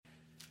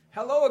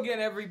Hello again,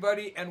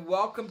 everybody, and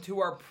welcome to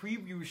our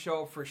preview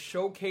show for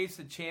Showcase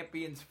of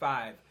Champions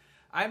 5.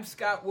 I'm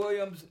Scott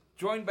Williams,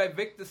 joined by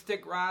Vic the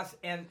Stick Ross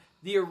and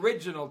the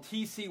original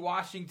TC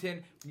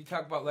Washington. When you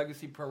talk about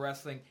Legacy Pro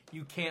Wrestling,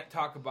 you can't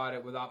talk about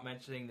it without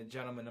mentioning the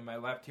gentleman to my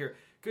left here.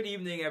 Good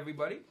evening,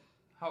 everybody.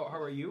 How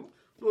are you?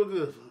 Doing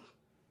good.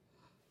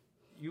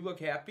 You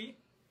look happy,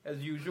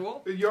 as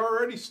usual. You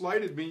already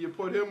slighted me. You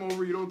put him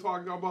over. You don't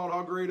talk about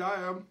how great I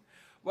am.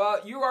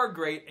 Well, you are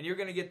great, and you're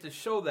going to get to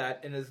show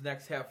that in this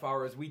next half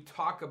hour as we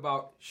talk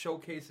about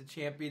Showcase of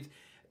Champions,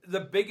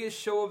 the biggest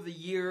show of the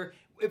year.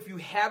 If you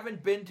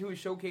haven't been to a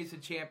Showcase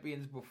of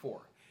Champions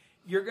before,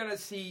 you're going to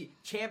see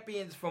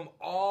champions from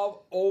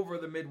all over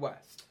the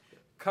Midwest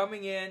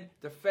coming in,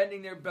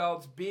 defending their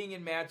belts, being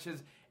in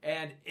matches,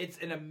 and it's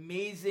an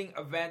amazing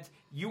event.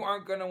 You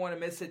aren't going to want to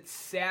miss it.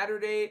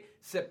 Saturday,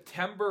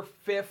 September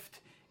 5th.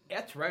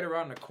 That's right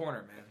around the corner,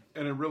 man.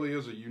 And it really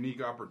is a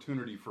unique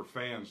opportunity for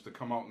fans to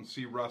come out and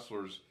see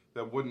wrestlers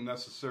that wouldn't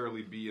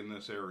necessarily be in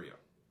this area.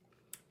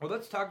 Well,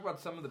 let's talk about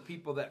some of the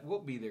people that will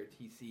be there,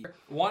 TC.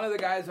 One of the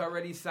guys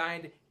already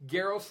signed,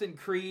 Garrison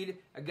Creed,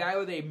 a guy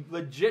with a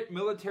legit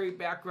military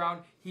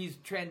background. He's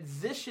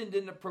transitioned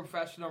into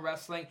professional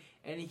wrestling,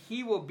 and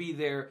he will be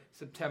there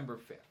September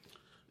 5th.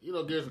 You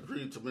know, Garrison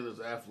Creed, tremendous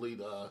athlete.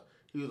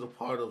 He was a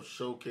part of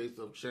Showcase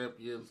of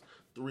Champions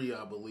 3,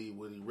 I believe,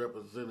 when he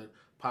represented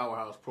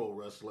Powerhouse Pro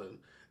Wrestling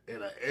in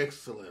an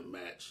excellent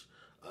match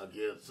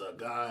against a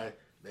guy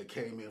that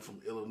came in from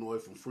Illinois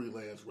from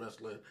freelance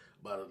wrestling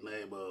by the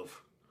name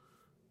of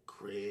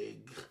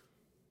Craig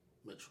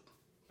Mitchell.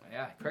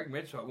 Yeah, Craig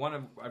Mitchell,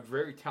 a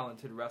very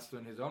talented wrestler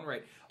in his own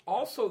right.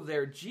 Also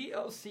their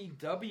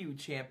GLCW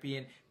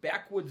champion,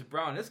 Backwoods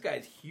Brown. This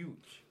guy's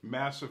huge.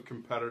 Massive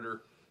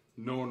competitor,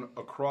 known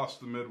across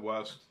the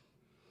Midwest.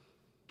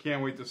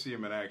 Can't wait to see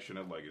him in action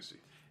at Legacy.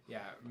 Yeah,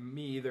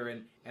 me either.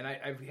 And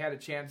I've had a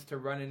chance to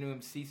run into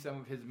him, see some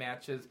of his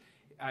matches.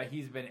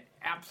 He's been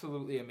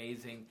absolutely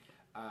amazing.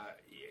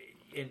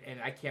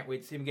 And I can't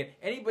wait to see him again.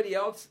 Anybody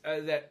else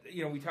that,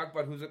 we talk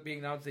about who's being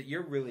announced that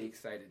you're really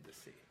excited to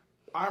see?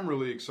 I'm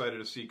really excited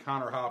to see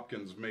Connor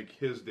Hopkins make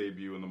his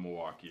debut in the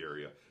Milwaukee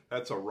area.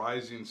 That's a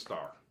rising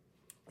star.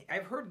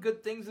 I've heard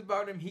good things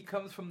about him. He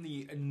comes from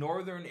the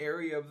northern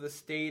area of the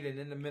state and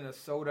into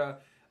Minnesota.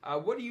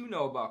 What do you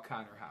know about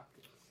Connor Hopkins?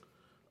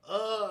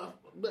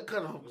 That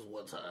kind of was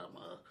one time.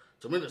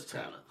 Tremendous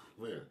talent,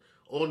 man,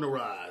 on the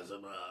rise,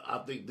 and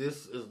I think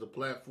this is the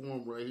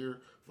platform right here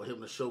for him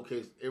to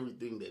showcase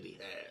everything that he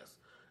has,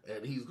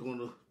 and he's going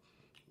to.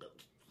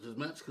 His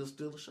match could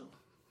steal the show.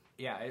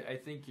 Yeah, I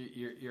think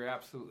you're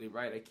absolutely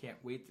right. I can't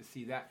wait to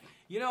see that.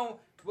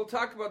 We'll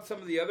talk about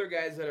some of the other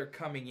guys that are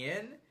coming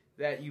in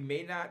that you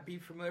may not be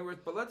familiar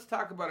with, but let's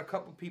talk about a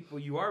couple people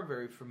you are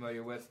very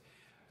familiar with.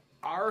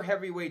 Our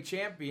heavyweight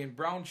champion,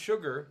 Brown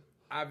Sugar,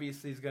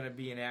 obviously is going to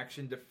be in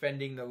action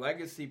defending the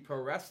Legacy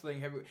Pro Wrestling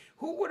heavyweight.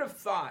 Who would have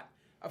thought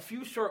a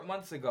few short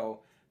months ago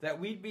that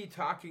we'd be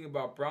talking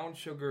about Brown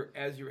Sugar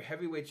as your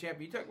heavyweight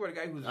champion? You talk about a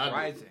guy who's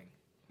rising.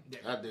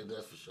 I did,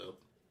 that's for sure.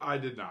 I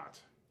did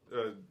not.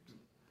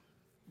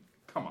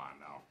 Come on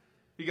now.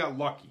 He got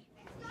lucky.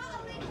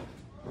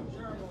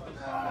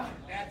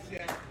 That's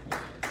it.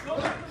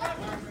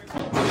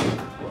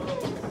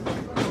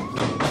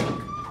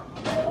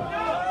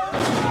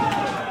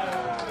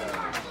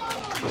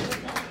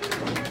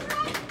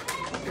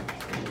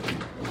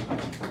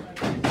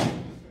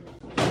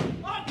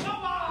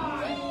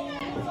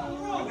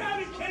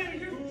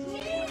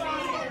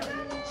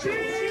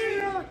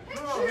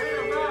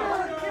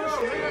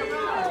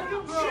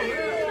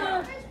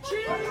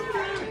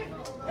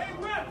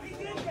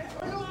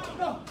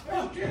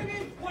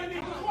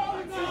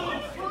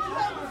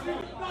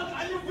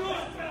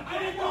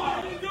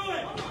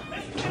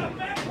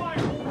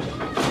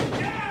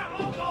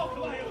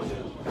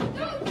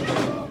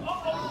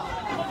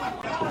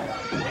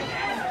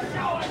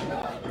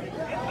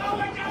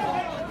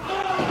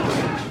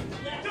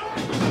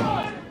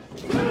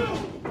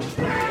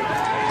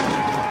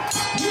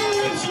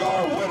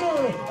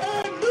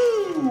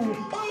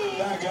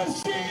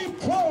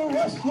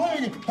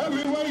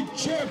 Heavyweight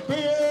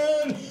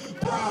champion,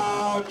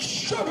 Brown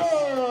Sugar!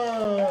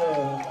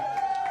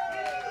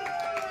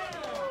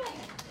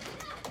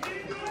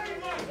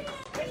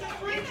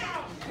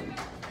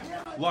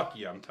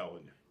 Lucky, I'm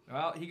telling you.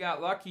 Well, he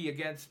got lucky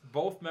against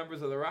both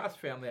members of the Ross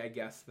family, I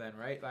guess, then,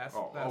 right? Last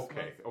month.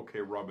 Okay,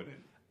 rub it in.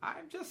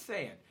 I'm just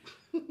saying.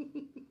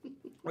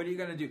 What are you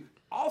going to do?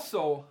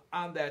 Also,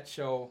 on that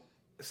show,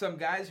 some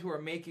guys who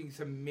are making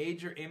some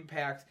major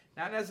impacts,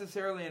 not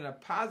necessarily in a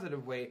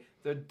positive way.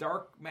 The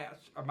Dark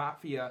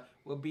Mafia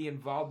will be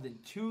involved in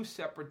 2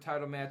 separate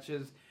title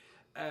matches.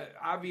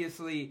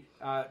 Obviously,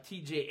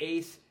 TJ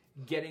Ace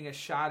getting a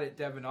shot at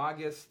Devin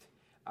August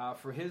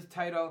for his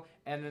title.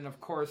 And then,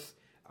 of course,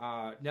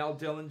 Nell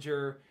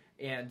Dillinger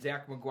and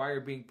Zach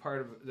McGuire being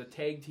part of the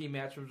tag team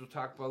match, which we'll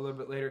talk about a little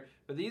bit later.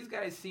 But these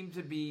guys seem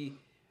to be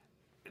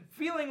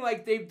feeling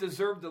like they've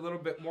deserved a little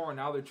bit more, and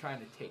now they're trying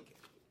to take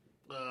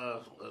it.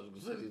 As you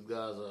can say, these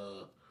guys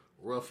are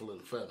ruffling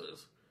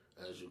feathers,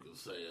 as you can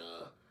say.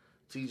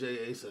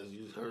 TJ Ace, as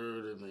you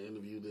heard in the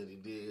interview that he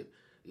did,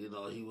 you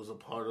know, he was a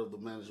part of the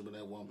management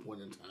at one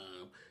point in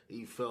time.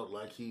 He felt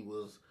like he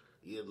was,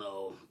 you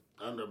know,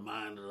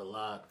 undermined a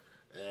lot,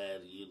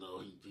 and, you know,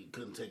 he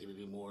couldn't take it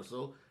anymore.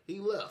 So he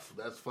left.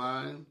 That's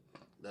fine.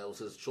 That was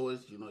his choice.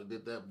 You know, he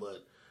did that.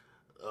 But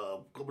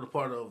coming a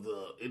part of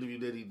the interview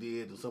that he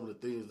did and some of the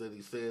things that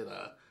he said,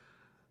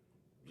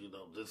 you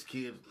know, this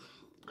kid,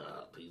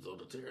 he's on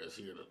the terrace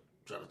here to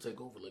try to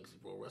take over Legacy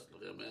Pro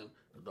Wrestling. Yeah, man,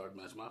 the Dark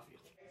Match Mafia.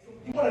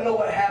 You want to know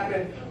what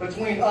happened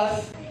between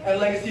us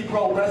and Legacy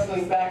Pro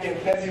Wrestling back in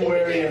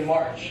February and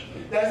March?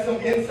 That's some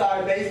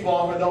inside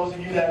baseball for those of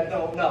you that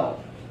don't know.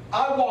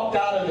 I walked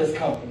out of this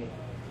company.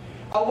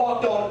 I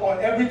walked on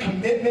every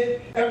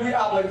commitment, every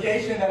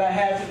obligation that I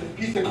had to this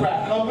piece of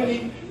crap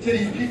company, to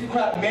these piece of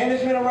crap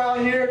management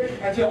around here,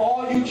 and to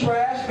all you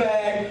trash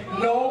bag,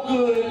 no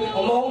good,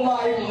 low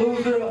life,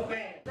 loser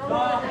fans.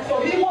 So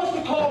he wants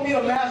to call me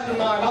a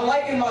mastermind. I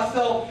liken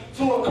myself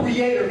to a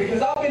creator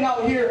because I've been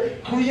out here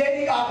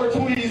creating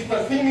opportunities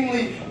for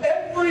seemingly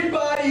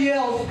everybody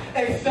else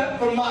except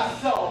for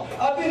myself.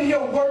 I've been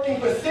here working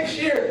for 6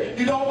 years.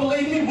 You don't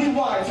believe me?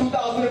 Rewind,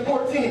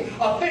 2014.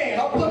 A fan.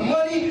 I put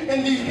money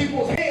in these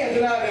people's hands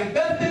and I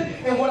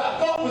invested in what I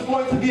thought was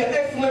going to be an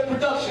excellent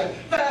production.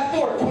 Fast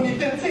forward,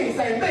 2015,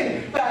 same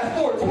thing. Fast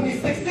forward,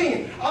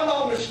 2016. I'm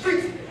out in the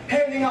streets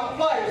handing out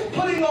flyers,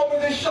 putting over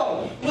this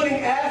show, putting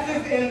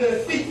asses in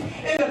the seats,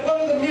 in the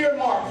front of the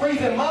Miramar,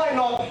 freezing mine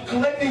off,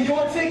 collecting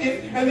your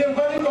tickets, and then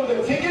running from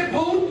the ticket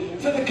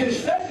booth to the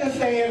concession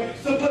stand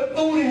to put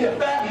food in your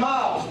fat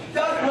mouths.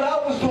 That's what I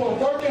was doing,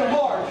 working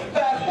hard.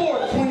 Fast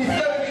forward,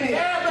 2017,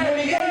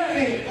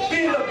 2018,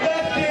 being the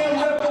best damn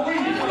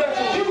referee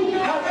that you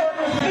have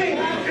ever seen.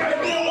 And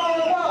then while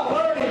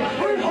learning,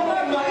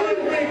 rehoning my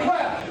in-ring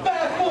crap.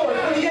 Fast forward,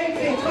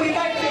 2018,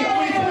 2019,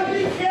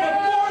 2020,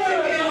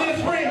 performing in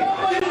this ring.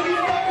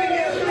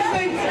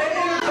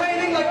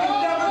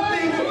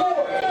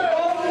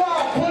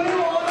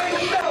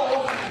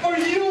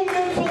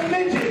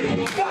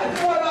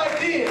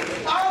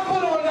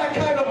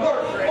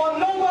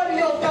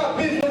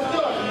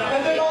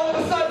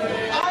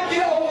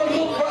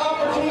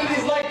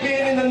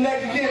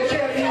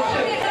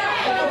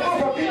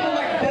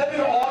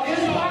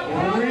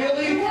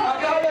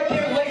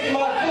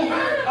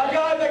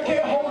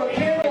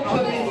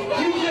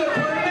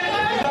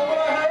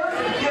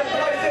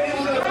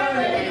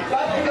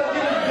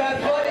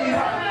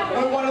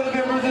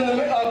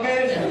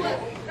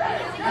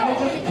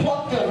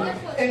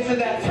 Into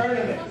that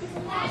tournament.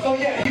 So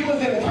yeah, he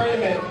was in the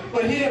tournament,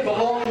 but he didn't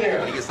belong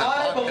there.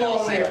 I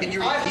belong there.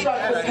 I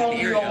strapped this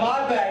company on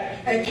my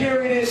back and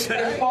carried it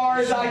as far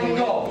as I can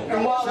go.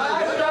 And while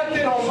I strapped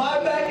it on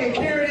my back and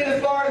carried it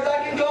as far as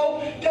I can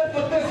go, guess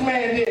what this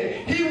man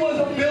did? He was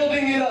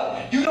building it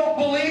up. You don't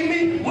believe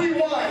me?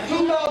 Rewind,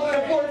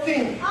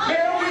 2014,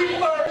 very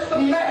first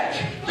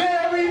match,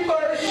 very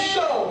first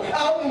show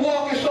out in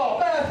Waukesha.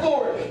 Fast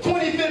forward,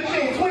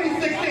 2015,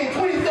 2016,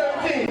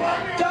 2017,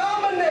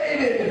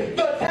 dominated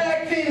the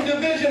tag team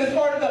division as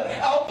part of the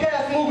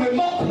Outcast movement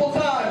multiple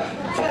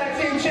times.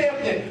 Tag team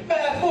champion.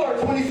 Fast forward,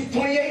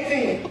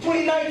 2018,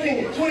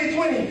 2019,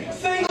 2020,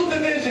 singles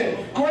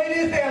division,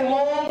 greatest and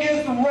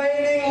longest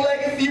reigning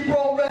Legacy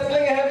Pro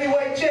Wrestling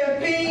heavyweight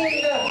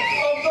champion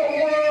of the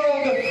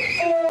world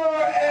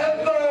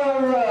forever.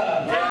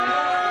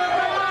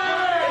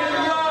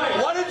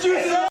 What did you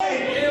say?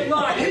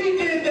 He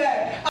did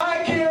that.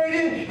 I carried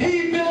it.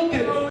 He built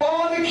it.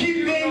 All to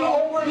keep being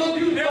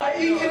overlooked by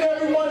each and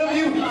every one of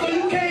you. So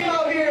you came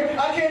out here.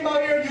 I came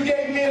out here and you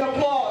gave me an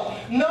applause.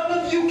 None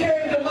of you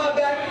came to my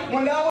back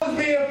when I was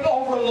being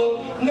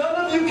overlooked.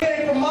 None of you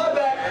came from my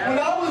back when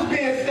I was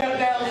being stepped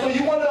down. So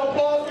you want to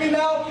applaud me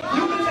now?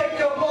 You can take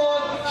the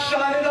applause,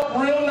 shine it up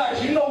real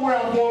nice. You know where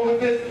I'm going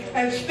with this.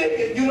 And stick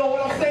it. You know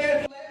what I'm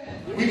saying?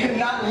 We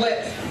cannot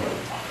let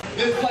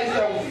this place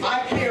that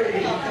I carried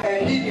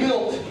and he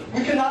built,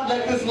 we cannot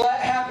let this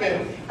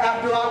happen.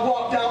 After I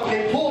walked out and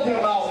they pulled him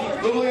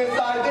out, little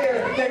inside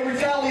there, they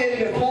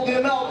retaliated and pulled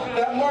him out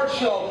that March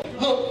show.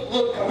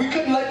 Look, we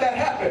couldn't let that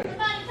happen.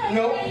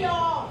 No,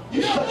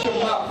 you shut your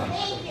mouth.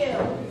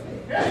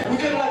 We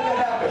couldn't let that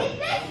happen.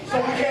 So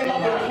we came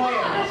up with a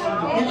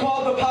plan. We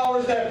called the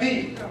powers that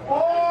be.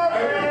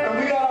 And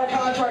we got our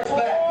contracts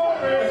back.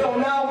 And so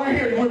now we're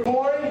here. We're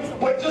boring.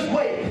 Wait, just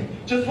wait.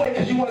 Just wait,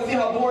 because you want to see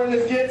how boring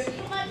this gets?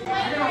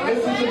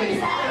 Listen to me. We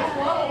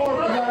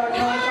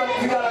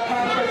got our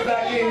contracts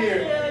back in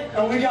here.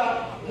 And we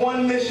got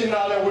one mission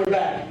now that we're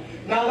back.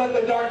 Now that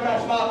the Dark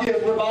Match Mafia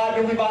is revived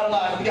and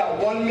revitalized, we got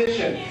one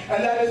mission,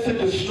 and that is to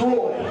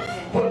destroy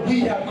what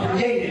we have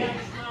created.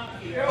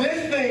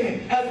 This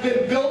thing has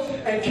been built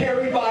and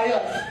carried by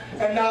us,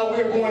 and now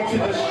we're going to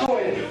destroy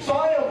it. So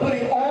I am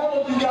putting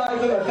all of you guys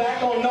that are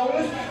back on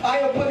notice. I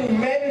am putting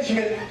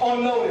management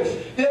on notice.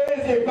 There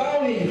is a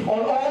bounty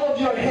on all of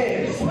your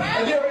heads,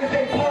 and there is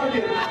a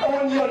target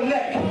on your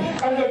neck,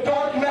 and the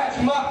Dark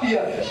Match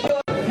Mafia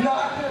does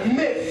not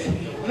miss.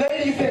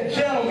 Ladies and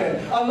gentlemen,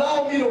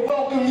 allow me to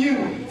welcome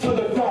you to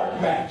the Dark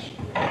Match.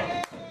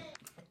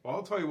 Well,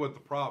 I'll tell you what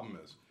the problem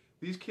is.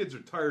 These kids are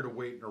tired of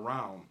waiting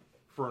around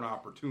for an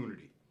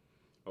opportunity,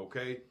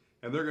 okay?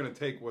 And they're going to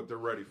take what they're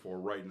ready for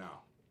right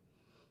now.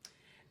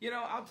 You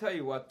know, I'll tell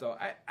you what, though.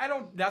 I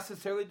don't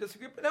necessarily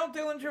disagree, but Al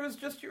Dillinger is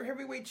just your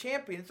heavyweight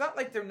champion. It's not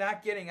like they're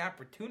not getting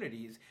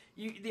opportunities.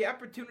 The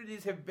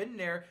opportunities have been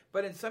there,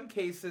 but in some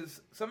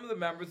cases, some of the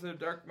members of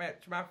the Dark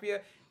Match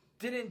Mafia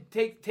didn't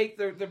take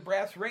the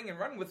brass ring and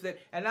run with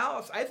it. And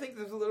now I think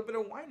there's a little bit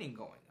of whining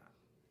going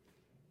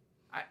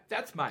on.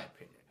 That's my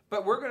opinion.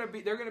 But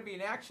they're going to be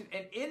in action,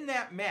 and in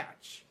that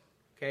match,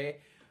 okay,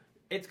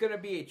 it's going to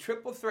be a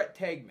triple threat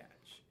tag match.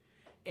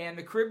 And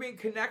the Caribbean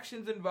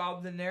Connection's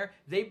involved in there.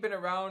 They've been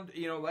around,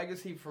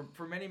 Legacy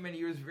for many, many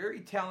years. Very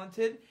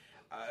talented.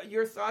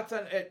 Your thoughts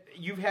on it?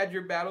 You've had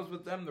your battles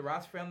with them. The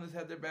Ross family's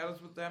had their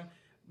battles with them.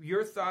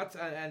 Your thoughts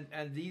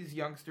on these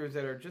youngsters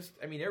that are just,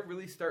 they're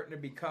really starting to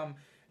become,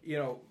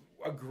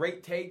 a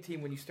great tag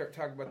team when you start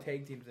talking about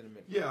tag teams in a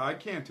minute. Yeah, I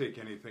can't take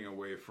anything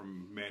away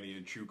from Manny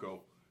and Chuko.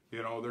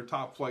 They're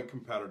top flight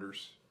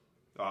competitors.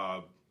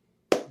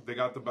 They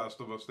got the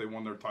best of us. They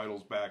won their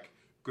titles back.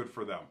 Good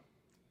for them.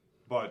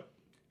 But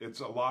it's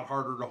a lot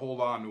harder to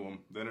hold on to them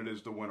than it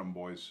is to win them,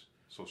 boys.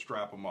 So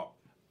strap them up.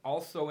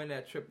 Also in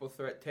that triple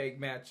threat tag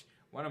match,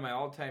 one of my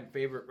all-time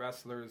favorite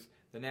wrestlers,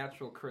 the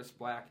Natural Chris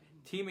Black,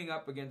 teaming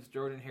up against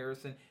Jordan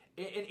Harrison.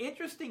 An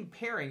interesting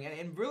pairing,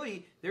 and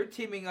really they're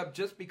teaming up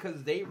just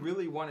because they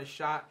really want a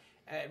shot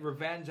at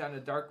revenge on the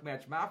Dark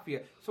Match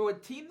Mafia. So a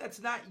team that's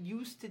not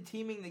used to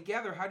teaming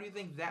together, how do you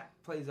think that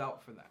plays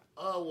out for them?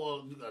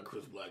 Well, you got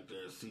Chris Black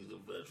there,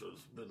 seasoned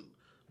veteran.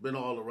 Been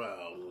all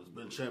around. He's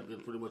been champion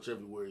pretty much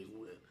everywhere he's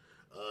went.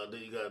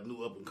 Then you got a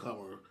new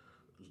up-and-comer,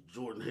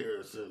 Jordan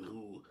Harrison,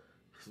 who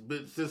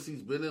since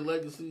he's been in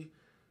Legacy,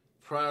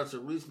 prior to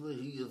recently,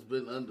 he has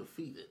been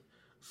undefeated.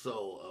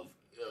 So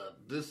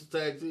this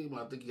tag team,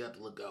 I think you have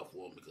to look out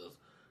for him because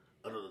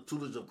under the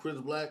tutelage of Chris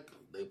Black,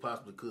 they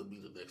possibly could be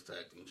the next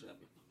tag team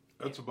champion.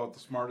 That's about the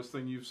smartest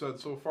thing you've said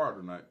so far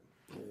tonight.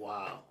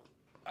 Wow.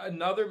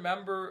 Another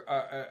member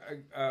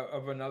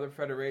of another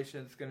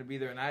federation is going to be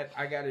there, and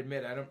I got to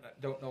admit, I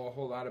don't know a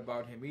whole lot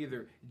about him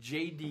either.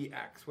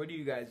 JDX, what do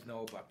you guys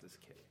know about this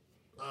kid?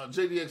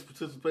 JDX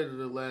participated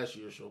in last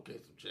year's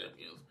Showcase of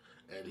Champions,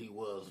 and he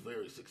was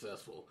very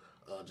successful.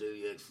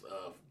 JDX,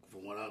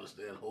 from what I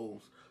understand,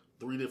 holds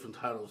 3 different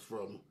titles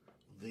from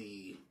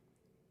the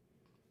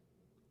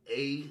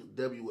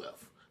AWF,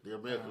 the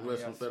American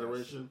Wrestling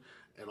Federation,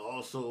 and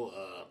also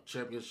a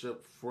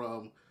championship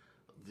from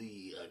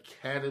the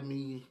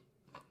academy.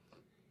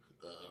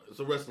 It's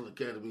a wrestling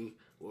academy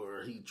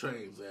where he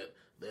trains at.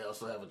 They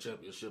also have a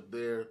championship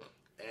there,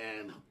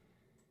 and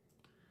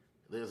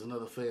there's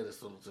another fan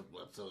that's on the tip of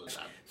my tongue.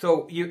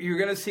 So you're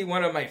going to see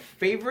one of my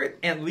favorite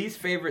and least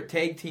favorite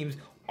tag teams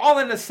all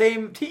in the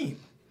same team.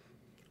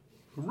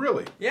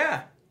 Really?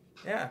 Yeah.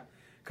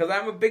 Because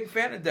I'm a big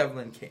fan of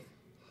Devlin King.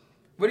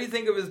 What do you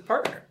think of his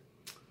partner?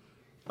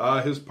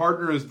 His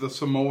partner is the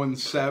Samoan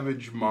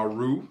Savage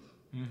Maru.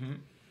 Mm-hmm.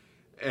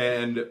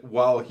 And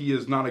while he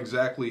is not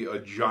exactly a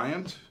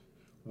giant,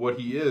 what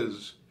he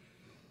is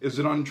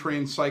an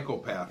untrained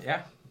psychopath.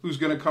 Yeah. Who's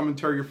going to come and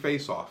tear your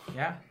face off.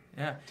 Yeah.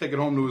 Take it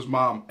home to his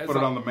mom. Put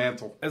it on the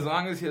mantle. As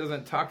long as he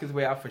doesn't talk his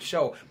way off a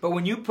show. But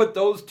when you put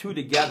those two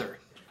together,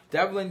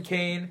 Devlin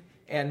Kane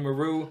and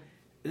Maru,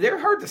 they're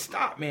hard to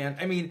stop,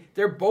 man.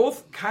 They're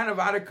both kind of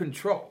out of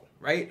control,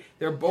 right?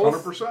 They're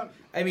both 100%.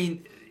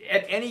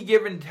 At any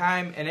given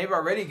time, and they've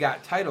already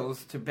got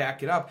titles to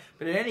back it up,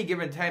 but at any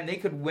given time, they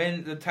could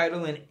win the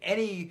title in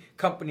any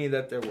company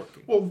that they're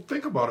working. Well,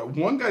 think about it.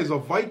 One guy's a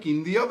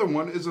Viking, the other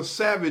one is a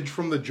savage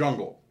from the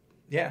jungle.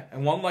 Yeah,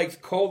 and one likes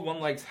cold, one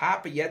likes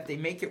hot, but yet they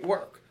make it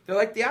work. They're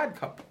like the Odd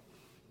Couple.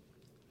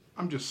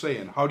 I'm just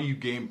saying, how do you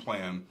game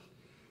plan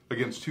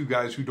against 2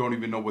 guys who don't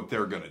even know what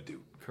they're going to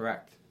do?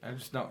 Correct. I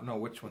just don't know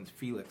which one's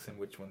Felix and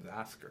which one's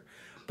Oscar.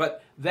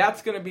 But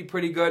that's going to be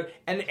pretty good.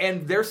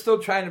 And they're still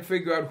trying to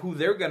figure out who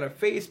they're going to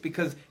face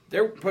because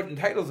they're putting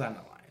titles on the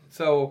line.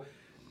 So,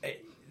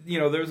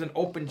 there's an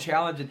open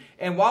challenge.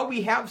 And while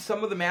we have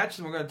some of the matches,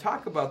 and we're going to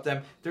talk about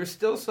them, there's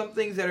still some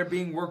things that are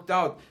being worked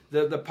out.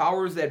 The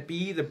powers that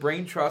be, the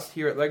brain trust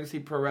here at Legacy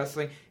Pro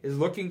Wrestling, is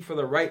looking for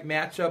the right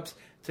matchups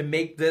to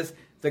make this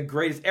the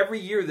greatest. Every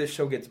year this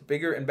show gets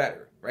bigger and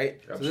better, right?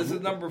 Absolutely. So this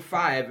is number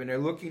 5, and they're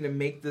looking to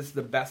make this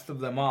the best of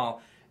them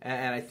all.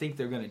 And I think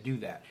they're going to do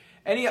that.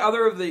 Any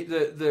other of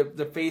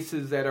the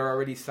faces that are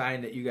already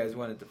signed that you guys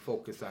wanted to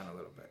focus on a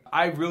little bit?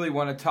 I really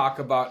want to talk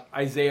about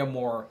Isaiah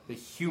Moore, the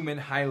human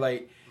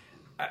highlight.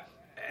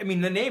 The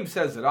name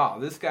says it all.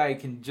 This guy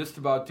can just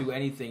about do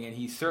anything, and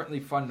he's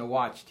certainly fun to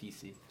watch,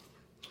 TC.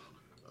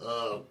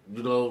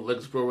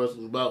 Legacy Pro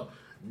Wrestling is about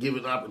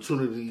giving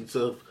opportunity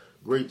to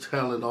great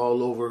talent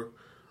all over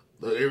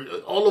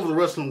the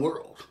wrestling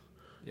world.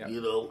 Yep.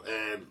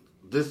 And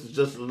this is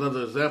just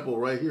another example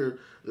right here.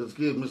 Let's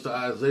give Mr.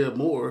 Isaiah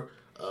Moore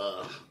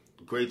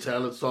great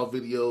talent, saw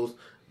videos.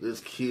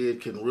 This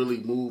kid can really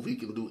move. He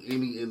can do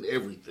any and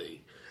everything.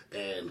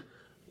 And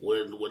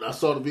when I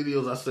saw the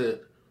videos, I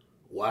said,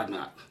 why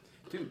not?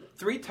 Dude,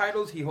 3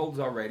 titles he holds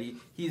already.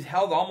 He's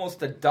held almost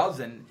 12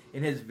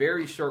 in his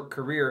very short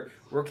career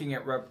working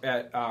at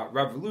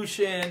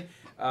Revolution,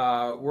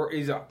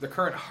 He's the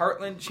current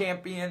Heartland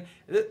champion.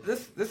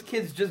 This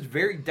kid's just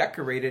very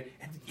decorated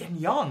and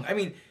young. I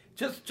mean,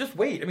 just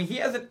wait. I mean,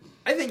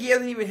 I think he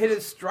hasn't even hit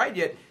his stride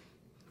yet.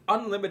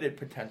 Unlimited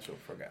potential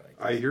for a guy like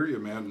this. I hear you,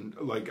 man.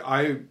 Like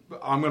I'm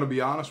going to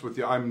be honest with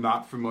you. I'm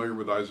not familiar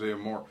with Isaiah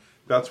Moore.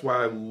 That's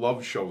why I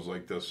love shows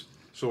like this,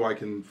 so I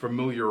can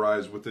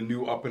familiarize with the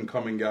new up and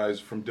coming guys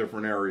from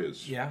different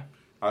areas. Yeah,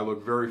 I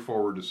look very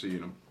forward to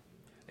seeing them.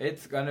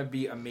 It's going to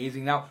be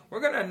amazing. Now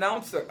we're going to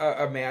announce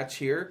a match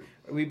here.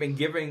 We've been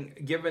given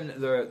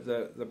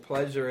the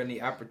pleasure and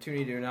the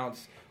opportunity to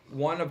announce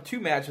one of two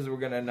matches we're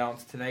going to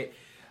announce tonight.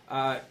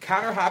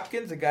 Connor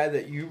Hopkins, a guy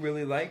that you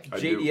really like,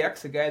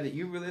 JDX, a guy that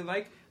you really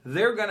like,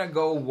 they're going to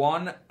go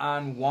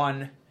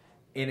one-on-one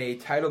in a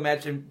title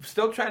match. And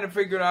still trying to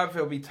figure it out if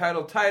it'll be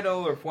title,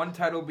 or if one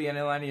title will be on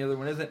the line and the other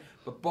one isn't.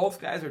 But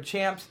both guys are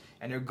champs,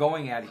 and they're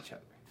going at each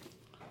other.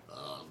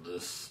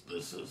 This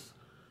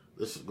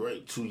is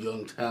great. Two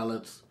young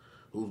talents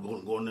who's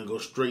going to go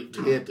straight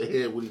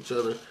head-to-head with each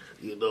other.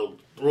 You know,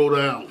 throw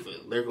down.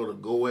 They're going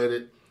to go at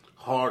it,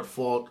 hard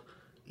fought.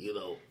 You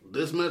know,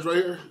 this match right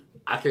here,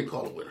 I can't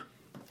call a winner.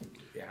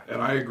 Yeah.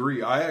 And I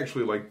agree. I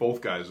actually like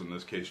both guys in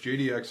this case.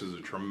 JDX is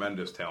a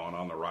tremendous talent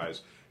on the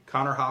rise.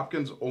 Connor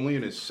Hopkins, only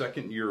in his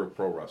second year of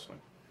pro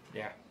wrestling.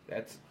 Yeah,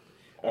 that's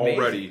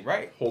already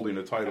right. Holding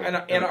a title.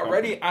 And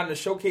already on the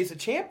Showcase of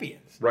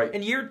Champions. Right.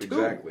 In year 2.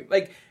 Exactly.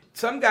 Like,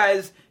 some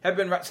guys have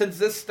been, since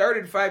this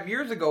started 5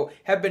 years ago,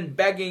 have been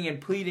begging and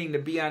pleading to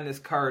be on this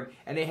card,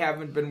 and they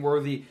haven't been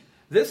worthy.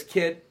 This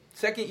kid,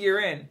 second year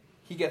in,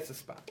 he gets a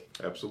spot.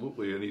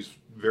 Absolutely, and he's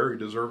very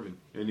deserving,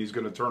 and he's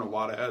going to turn a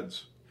lot of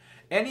heads.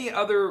 Any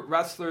other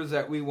wrestlers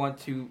that we want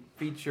to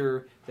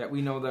feature that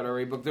we know that are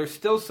able? There's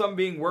still some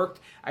being worked.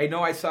 I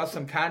know I saw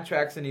some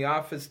contracts in the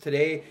office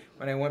today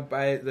when I went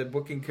by the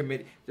booking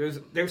committee.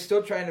 They're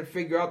still trying to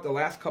figure out the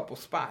last couple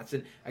spots.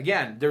 And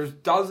again, there's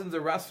dozens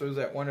of wrestlers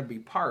that want to be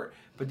part.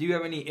 But do you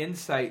have any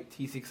insight,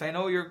 TC? Because I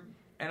know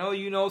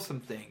you know some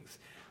things.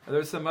 Are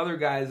there some other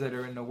guys that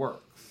are in the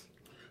works?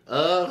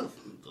 You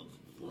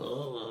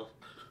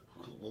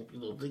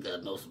don't think I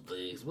know some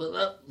things,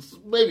 but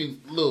maybe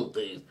little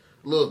things.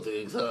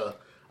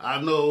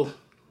 I know,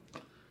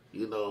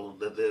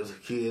 that there's a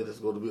kid that's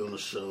going to be on the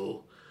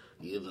show.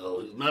 He's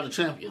not a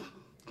champion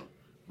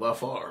by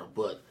far,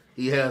 but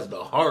he has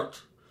the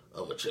heart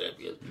of a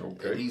champion.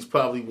 Okay. And he's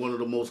probably one of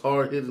the most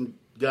hard-hitting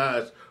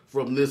guys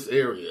from this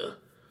area,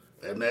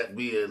 and that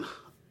being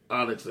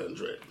Onyx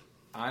Andretti.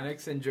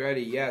 Onyx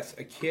Andretti, yes.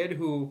 A kid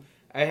who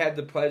I had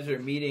the pleasure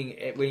of meeting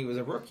when he was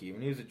a rookie,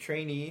 when he was a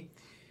trainee.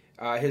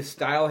 His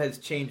style has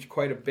changed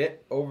quite a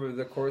bit over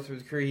the course of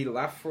his career. He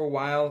left for a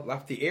while,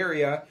 left the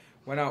area,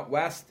 went out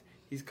west.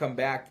 He's come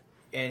back,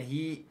 and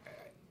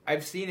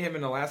I've seen him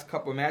in the last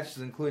couple of matches,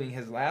 including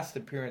his last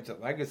appearance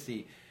at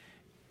Legacy.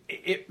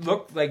 It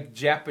looked like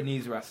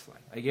Japanese wrestling.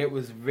 Like, it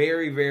was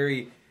very,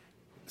 very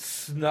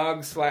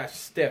snug /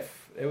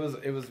 stiff. It was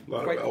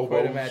quite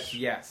a match.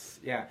 Yes,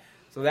 yeah.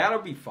 So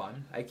that'll be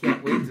fun. I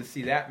can't wait to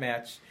see that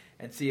match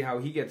and see how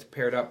he gets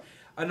paired up.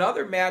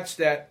 Another match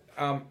that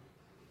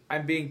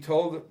I'm being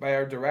told by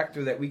our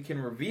director that we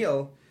can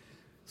reveal.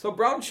 So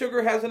Brown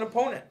Sugar has an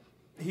opponent.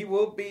 He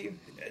will be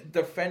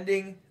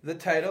defending the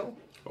title,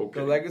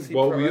 the Legacy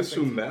Pro Wrestling, we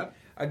assume that.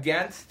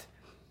 against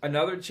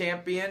another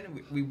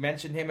champion. We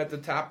mentioned him at the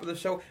top of the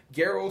show,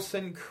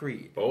 Garrelson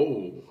Creed.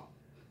 Oh.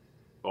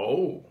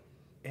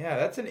 Yeah,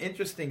 that's an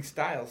interesting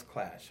styles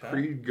clash. Huh?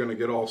 Creed going to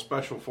get all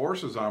special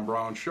forces on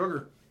Brown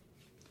Sugar.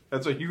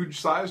 That's a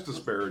huge size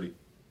disparity.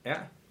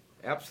 Yeah,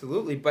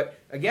 absolutely. But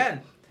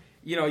again,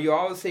 you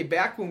always say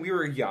back when we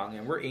were young,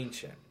 and we're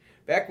ancient,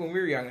 back when we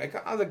were young, like,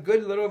 the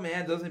good little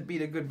man doesn't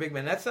beat a good big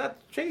man. That's not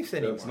the case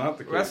anymore. That's not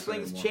the case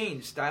Wrestling's anymore.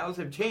 changed. Styles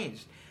have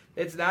changed.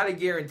 It's not a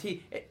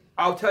guarantee.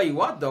 I'll tell you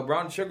what, though,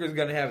 Brown Sugar's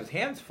going to have his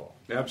hands full.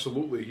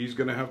 Absolutely. He's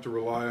going to have to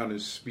rely on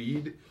his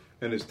speed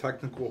and his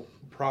technical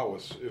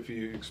prowess if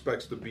he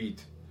expects to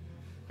beat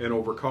and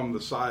overcome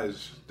the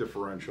size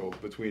differential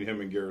between him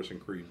and Garrison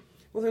Creed.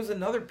 Well, there's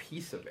another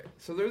piece of it.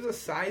 So there's a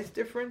size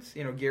difference.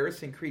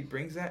 Garrison Creed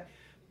brings that.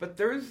 But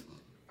there's,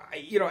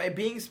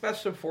 being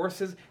special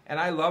forces, and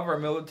I love our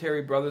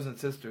military brothers and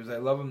sisters. I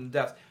love them to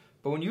death.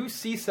 But when you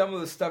see some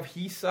of the stuff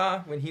he saw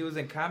when he was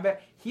in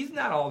combat, he's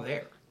not all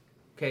there.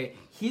 Okay?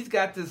 He's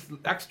got this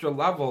extra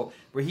level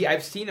where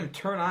I've seen him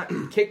turn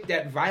on, kick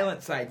that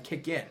violent side,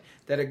 kick in,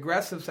 that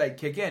aggressive side,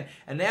 kick in.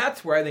 And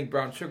that's where I think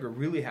Brown Sugar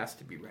really has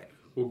to be ready.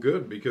 Well,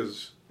 good,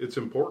 because it's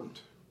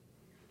important.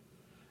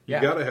 You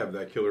got to have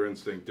that killer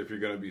instinct if you're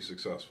going to be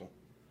successful.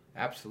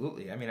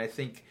 Absolutely. I mean, I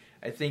think,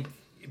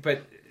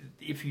 but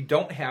if you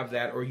don't have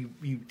that, or you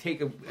take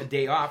a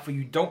day off, or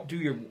you don't do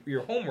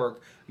your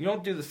homework, you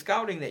don't do the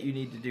scouting that you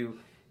need to do,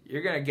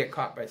 you're going to get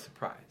caught by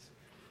surprise.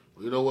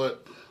 You know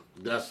what?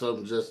 Got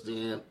something just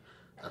in.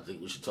 I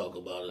think we should talk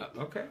about it.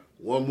 Okay.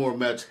 One more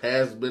match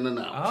has been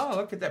announced. Oh,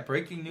 look at that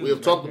breaking news. We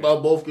have talked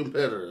about both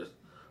competitors,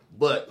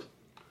 but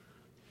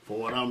from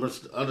what I'm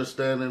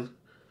understanding,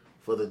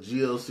 for the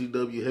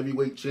GLCW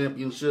Heavyweight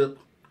Championship,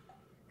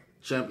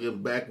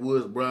 champion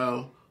Backwoods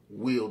Brown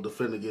will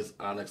defend against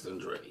Onyx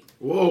Andretti.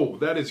 Whoa,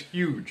 that is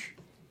huge.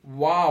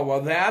 Wow,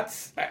 well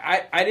that's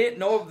I didn't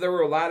know if there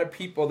were a lot of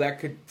people that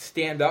could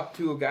stand up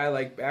to a guy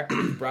like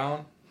Backwoods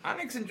Brown.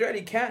 Onyx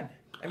Andretti can.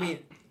 I mean,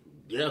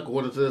 yeah,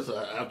 according to this,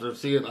 after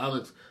seeing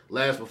Onyx's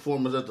last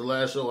performance at the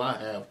last show, I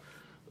have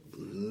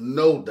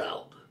no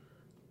doubt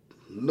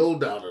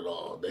at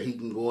all that he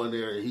can go in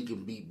there and he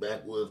can beat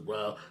Backwoods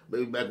Brown.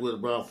 Maybe Backwoods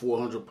Brown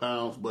 400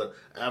 pounds, but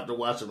after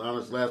watching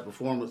Onyx's last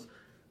performance,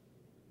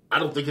 I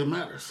don't think it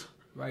matters.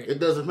 Right. It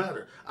doesn't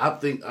matter. I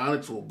think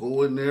Onyx will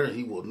go in there and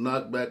he will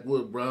knock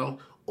Backwoods Brown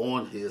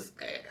on his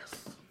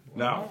ass.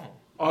 Now,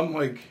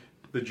 unlike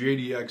the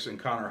JDX and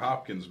Connor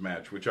Hopkins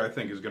match, which I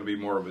think is going to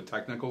be more of a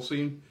technical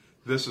scene,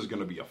 this is going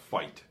to be a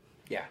fight.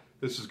 yeah.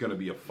 This is going to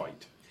be a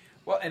fight.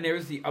 Well, and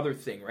there's the other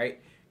thing, right?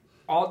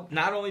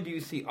 Not only do you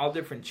see all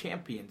different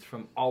champions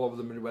from all over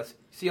the Midwest,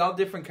 you see all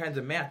different kinds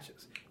of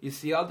matches. You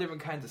see all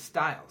different kinds of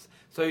styles.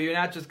 So you're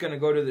not just going to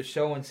go to the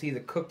show and see the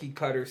cookie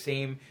cutter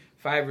same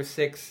 5 or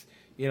 6,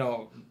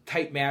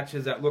 tight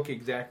matches that look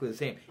exactly the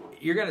same.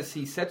 You're going to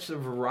see such a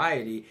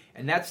variety,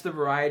 and that's the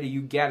variety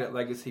you get at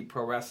Legacy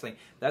Pro Wrestling.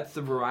 That's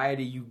the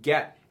variety you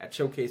get at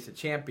Showcase of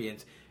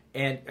Champions.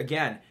 And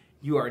again,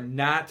 you are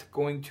not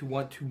going to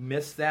want to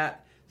miss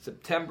that.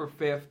 September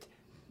 5th.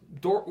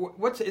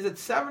 Is it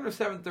 7 or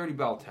 7:30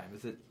 bell time?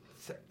 Is it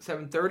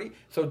 7:30?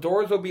 So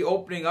doors will be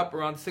opening up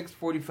around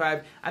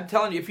 6:45. I'm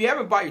telling you, if you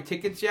haven't bought your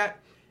tickets yet,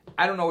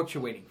 I don't know what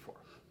you're waiting for.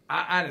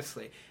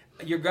 Honestly,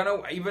 you're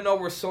gonna, even though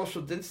we're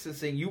social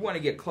distancing, you want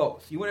to get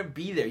close. You want to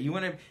be there. You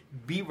want to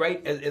be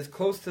right as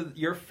close to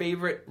your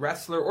favorite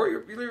wrestler or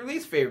your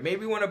least favorite.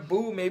 Maybe you want to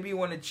boo. Maybe you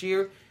want to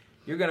cheer.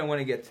 You're gonna want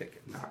to get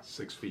tickets. Nah,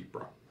 6 feet,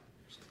 bro.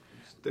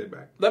 Stay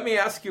back. Let me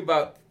ask you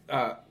about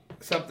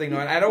something.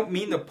 And I don't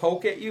mean to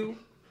poke at you,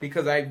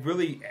 because I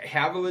really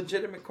have a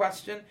legitimate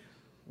question.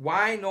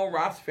 Why no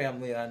Ross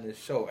family on this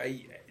show?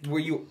 Were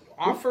you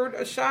offered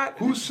a shot?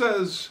 Who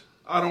says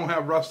I don't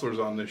have wrestlers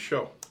on this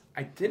show?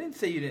 I didn't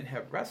say you didn't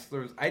have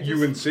wrestlers.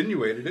 You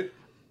insinuated it.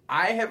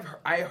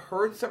 I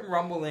heard some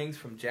rumblings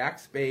from Jack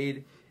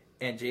Spade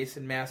and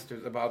Jason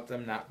Masters about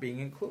them not being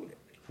included.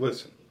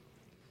 Listen.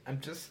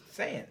 I'm just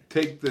saying.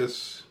 Take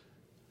this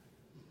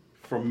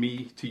from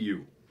me to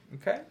you.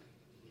 Okay?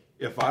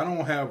 If I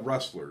don't have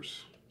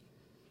wrestlers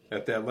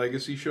at that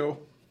Legacy show,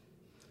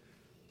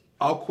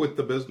 I'll quit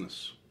the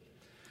business.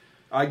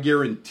 I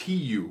guarantee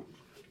you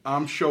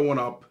I'm showing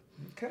up,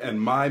 and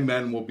my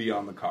men will be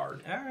on the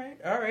card.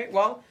 All right.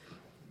 Well,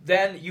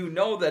 then you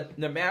know that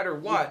no matter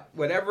what,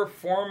 whatever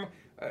form,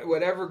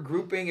 whatever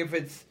grouping, if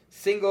it's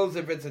singles,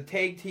 if it's a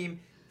tag team,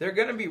 they're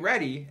going to be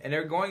ready, and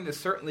they're going to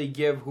certainly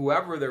give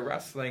whoever they're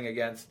wrestling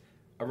against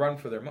a run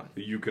for their money.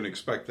 You can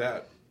expect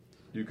that.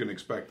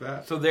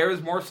 So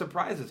there's more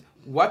surprises.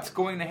 What's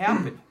going to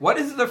happen? What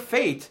is the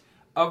fate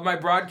of my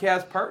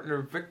broadcast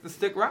partner, Vic the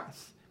Stick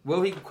Ross?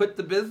 Will he quit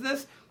the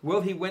business?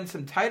 Will he win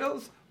some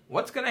titles?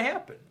 What's going to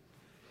happen?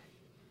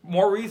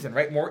 More reason,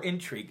 right? More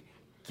intrigue.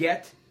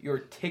 Get your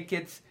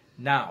tickets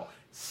now.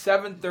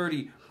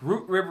 7:30,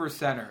 Root River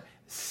Center.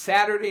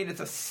 Saturday, and it's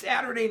a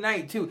Saturday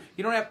night, too.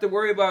 You don't have to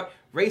worry about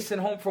racing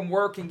home from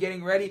work and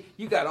getting ready.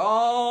 You got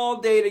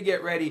all day to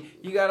get ready.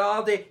 You got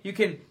all day. You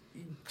can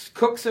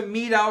cook some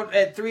meat out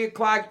at 3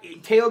 o'clock,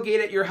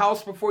 tailgate at your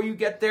house before you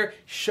get there,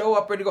 show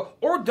up ready to go.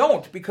 Or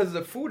don't, because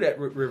the food at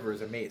Root River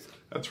is amazing.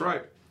 That's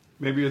right.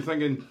 Maybe you're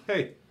thinking,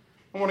 hey,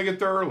 I want to get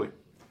there early.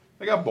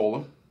 They got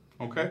bowling,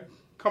 okay?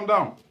 Come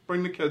down.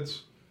 Bring the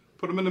kids.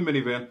 Put them in the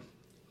minivan.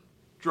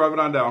 Drive it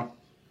on down.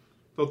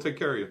 They'll take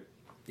care of you.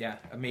 Yeah,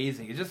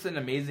 amazing. It's just an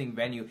amazing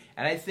venue.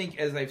 And I think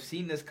as I've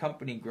seen this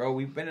company grow,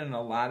 we've been in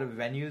a lot of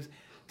venues.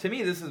 To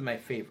me, this is my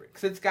favorite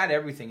because it's got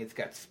everything. It's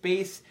got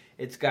space,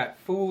 it's got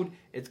food,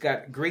 it's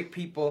got great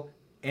people,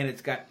 and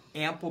it's got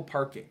ample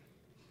parking.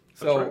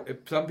 So right.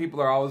 If some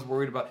people are always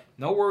worried about,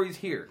 no worries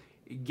here.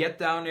 You get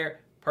down there,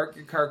 park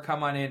your car,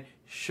 come on in,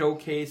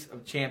 Showcase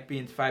of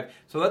Champions 5.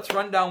 So let's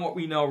run down what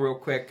we know real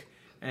quick,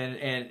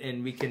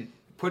 and we can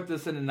put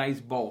this in a nice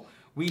bow.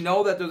 We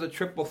know that there's a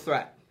triple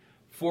threat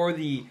for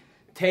the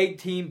tag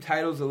team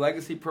titles, the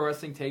Legacy Pro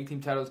Wrestling tag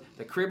team titles,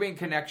 the Caribbean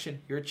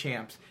Connection, your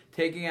champs,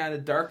 taking on the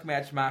Dark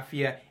Match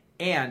Mafia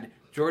and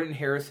Jordan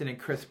Harrison and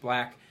Chris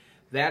Black.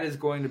 That is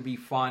going to be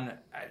fun,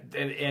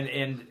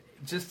 and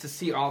just to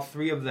see all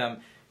three of them,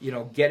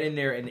 get in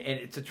there, and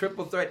it's a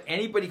triple threat.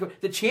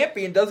 The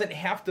champion doesn't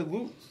have to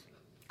lose.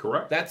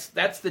 Correct.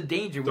 That's the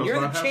danger. When you're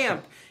the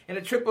champ in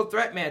a triple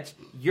threat match,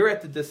 you're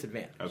at the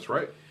disadvantage. That's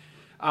right.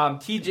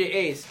 TJ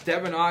Ace,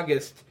 Devin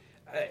August,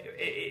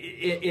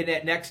 in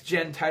that next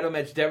gen title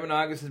match, Devin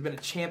August has been a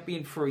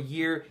champion for a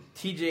year.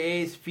 TJ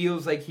Ace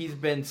feels like he's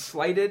been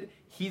slighted.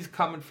 He's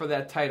coming for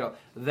that title.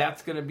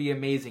 That's going to be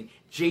amazing.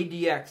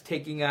 JDX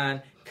taking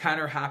on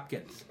Connor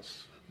Hopkins.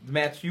 The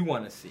match you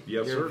want to see.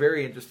 Yes, You're sir.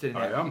 very interested in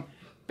that. I am.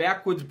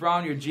 Backwoods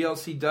Brown, your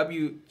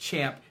GLCW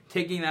champ,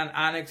 taking on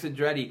Onyx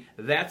Andretti.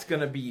 That's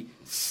going to be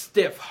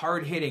stiff,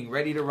 hard-hitting,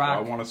 ready to rock.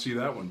 I want to see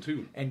that one,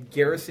 too. And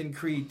Garrison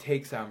Creed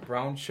takes on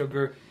Brown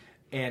Sugar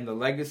and the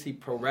Legacy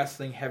Pro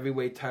Wrestling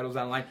heavyweight titles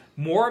online.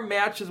 More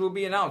matches will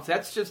be announced.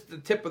 That's just the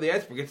tip of the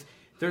iceberg.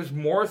 There's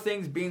more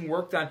things being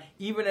worked on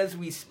even as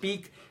we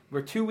speak.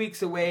 We're 2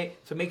 weeks away,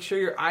 so make sure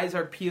your eyes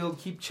are peeled.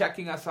 Keep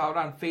checking us out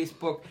on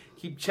Facebook.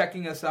 Keep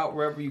checking us out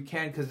wherever you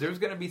can, because there's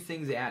going to be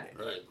things added.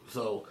 Right.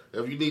 So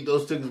if you need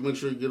those tickets, make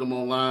sure you get them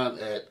online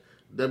at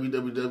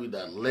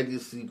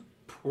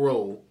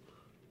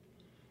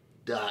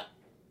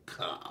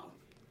www.legacypro.com.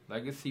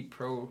 Legacy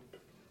Pro.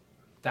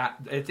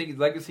 I think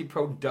Legacy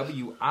Pro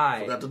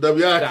WI. Forgot the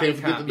WI. Can't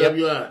forget the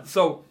WI.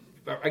 So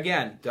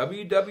again,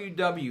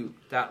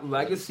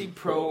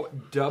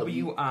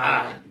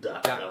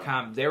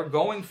 www.legacyprowi.com. They're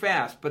going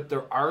fast, but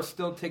there are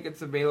still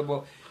tickets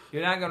available.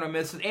 You're not going to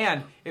miss it.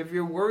 And if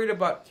you're worried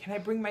about, can I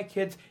bring my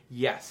kids?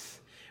 Yes.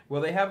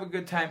 Will they have a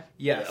good time?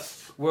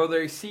 Yes. Will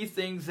they see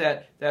things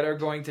that are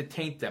going to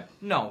taint them?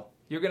 No.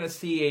 You're going to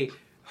see a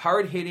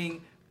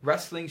hard-hitting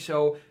wrestling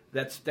show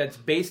that's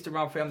based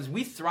around families.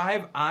 We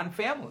thrive on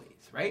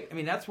families, right? I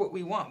mean, that's what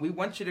we want. We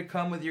want you to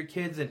come with your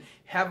kids and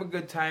have a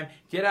good time.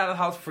 Get out of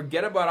the house.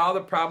 Forget about all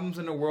the problems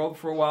in the world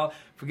for a while.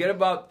 Forget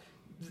about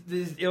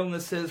these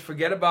illnesses.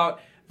 Forget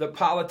about the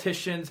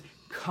politicians.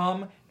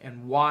 Come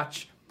and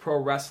watch pro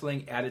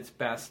wrestling at its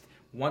best.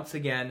 Once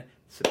again,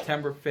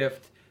 September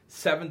 5th,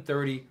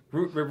 7:30,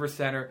 Root River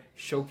Center,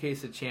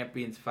 Showcase of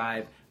Champions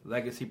 5,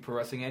 Legacy Pro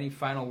Wrestling. Any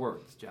final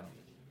words, gentlemen?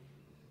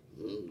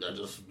 I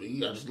just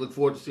look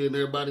forward to seeing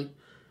everybody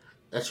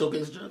at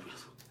Showcase of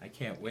Champions. I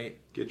can't wait.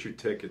 Get your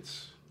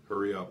tickets.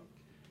 Hurry up.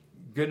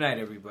 Good night,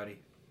 everybody.